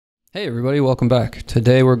Hey everybody, welcome back.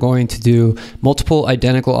 Today we're going to do multiple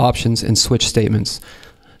identical options and switch statements.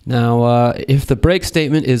 Now, if the break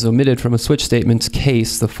statement is omitted from a switch statement's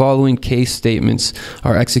case, the following case statements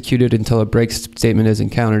are executed until a break statement is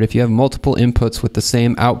encountered. If you have multiple inputs with the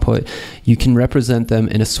same output, you can represent them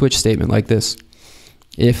in a switch statement like this.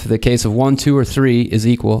 If the case of 1, 2, or 3 is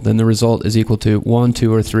equal, then the result is equal to 1,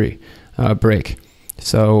 2, or 3, break.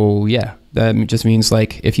 So yeah, that just means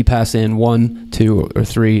like if you pass in 1, 2, or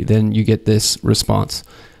 3, then you get this response.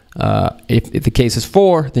 If the case is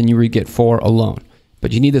 4, then you would get 4 alone.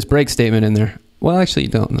 But you need this break statement in there. Well, actually you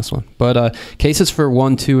don't in this one. But cases for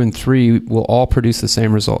 1, 2, and 3 will all produce the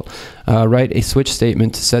same result. Write a switch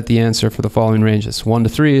statement to set the answer for the following ranges. 1 to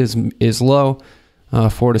 3 is low,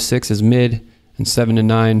 4 to 6 is mid, and 7 to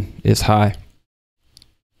 9 is high.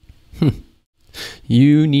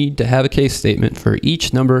 You need to have a case statement for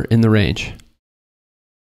each number in the range.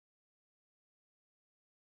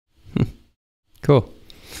 Cool.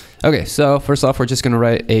 Okay, so first off, we're just going to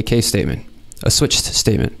write a case statement, a switch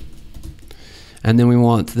statement. And then we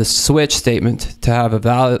want the switch statement to have a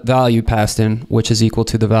value passed in, which is equal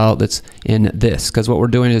to the value that's in this. Because what we're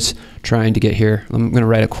doing is trying to get here. I'm going to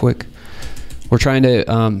write it quick. We're trying to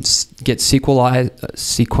get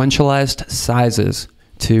sequentialized sizes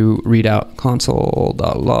to read out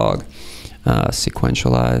console.log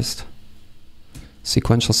sequential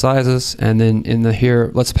sizes, and then in the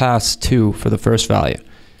here let's pass 2 for the first value.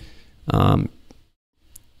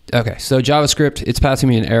 Okay, so JavaScript, it's passing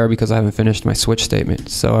me an error because I haven't finished my switch statement,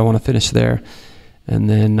 so I want to finish there and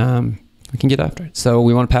then we can get after it. So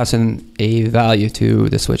we want to pass in a value to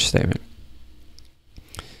the switch statement.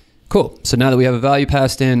 Cool. So now that we have a value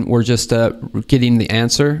passed in, we're just getting the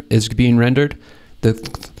answer is being rendered.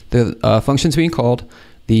 The function's being called.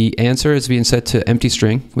 The answer is being set to empty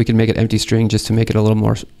string. We can make it empty string just to make it a little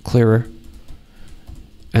more clearer.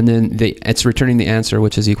 And then it's returning the answer,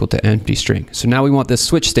 which is equal to empty string. So now we want this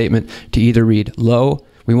switch statement to either read low.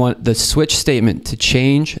 We want the switch statement to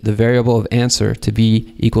change the variable of answer to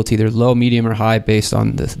be equal to either low, medium, or high based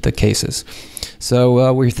on the cases.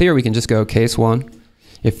 So with here we can just go case 1.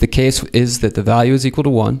 If the case is that the value is equal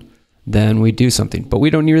to 1, then we do something. But we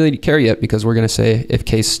don't really care yet because we're going to say if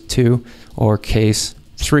case 2 or case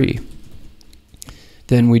 3.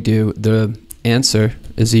 Then we do the answer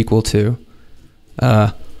is equal to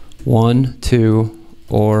 1, 2,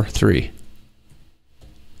 or 3.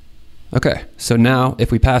 Okay, so now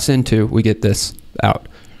if we pass in 2, we get this out.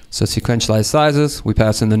 So sequentialized sizes, we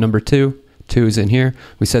pass in the number 2. 2 is in here.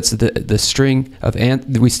 We set the string of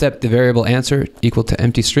we set the variable answer equal to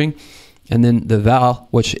empty string. And then the val,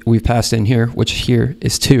 which we've passed in here, which here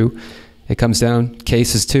is 2. It comes down,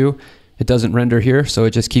 case is 2. It doesn't render here, so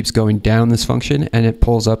it just keeps going down this function, and it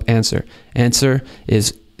pulls up answer. Answer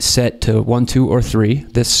is set to 1, 2, or 3,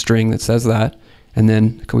 this string that says that. And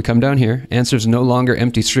then we come down here, answer is no longer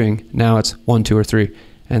empty string. Now it's 1, 2, or 3.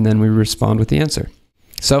 And then we respond with the answer.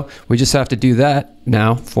 So we just have to do that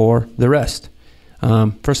now for the rest.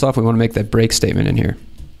 First off, we want to make that break statement in here.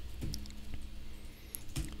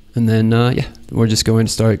 And then, yeah, we're just going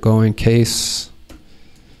to start going case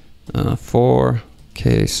 4,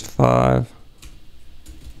 case 5,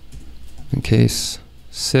 and case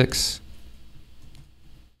 6.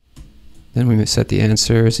 Then we set the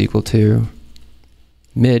answer is equal to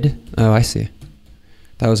mid. Oh, I see.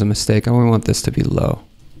 That was a mistake. I only want this to be low.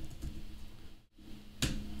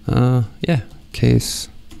 Yeah, case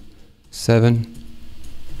 7,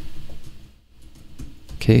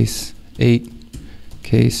 case 8,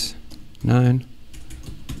 case 9,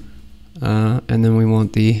 and then we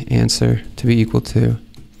want the answer to be equal to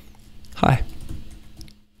high.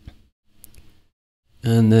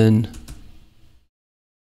 And then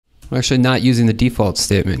we're actually not using the default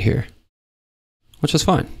statement here, which is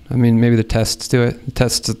fine. I mean, maybe the tests do it. The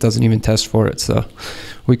test doesn't even test for it, so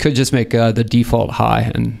we could just make the default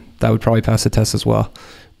high, and that would probably pass the test as well.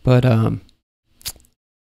 But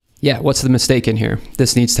yeah, what's the mistake in here?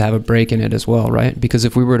 This needs to have a break in it as well, right? Because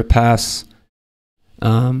if we were to pass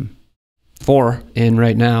 4 in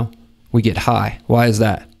right now, we get high. Why is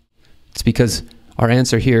that? It's because our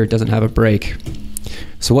answer here doesn't have a break.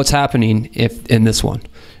 So what's happening if in this one?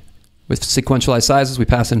 With sequentialized sizes, we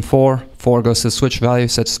pass in 4. 4 goes to the switch value,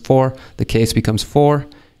 sets 4. The case becomes 4.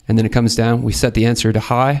 And then it comes down. We set the answer to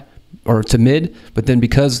high or to mid. But then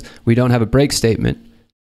because we don't have a break statement,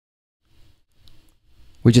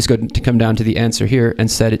 we just go to come down to the answer here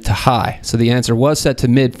and set it to high. So the answer was set to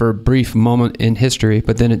mid for a brief moment in history,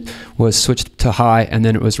 but then it was switched to high and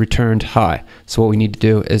then it was returned high. So what we need to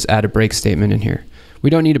do is add a break statement in here.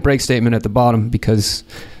 We don't need a break statement at the bottom because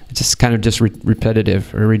it's just kind of just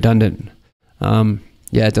repetitive or redundant.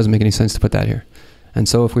 Yeah, it doesn't make any sense to put that here. And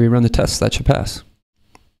so if we run the test, that should pass.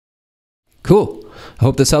 Cool. I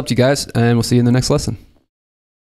hope this helped you guys, and we'll see you in the next lesson.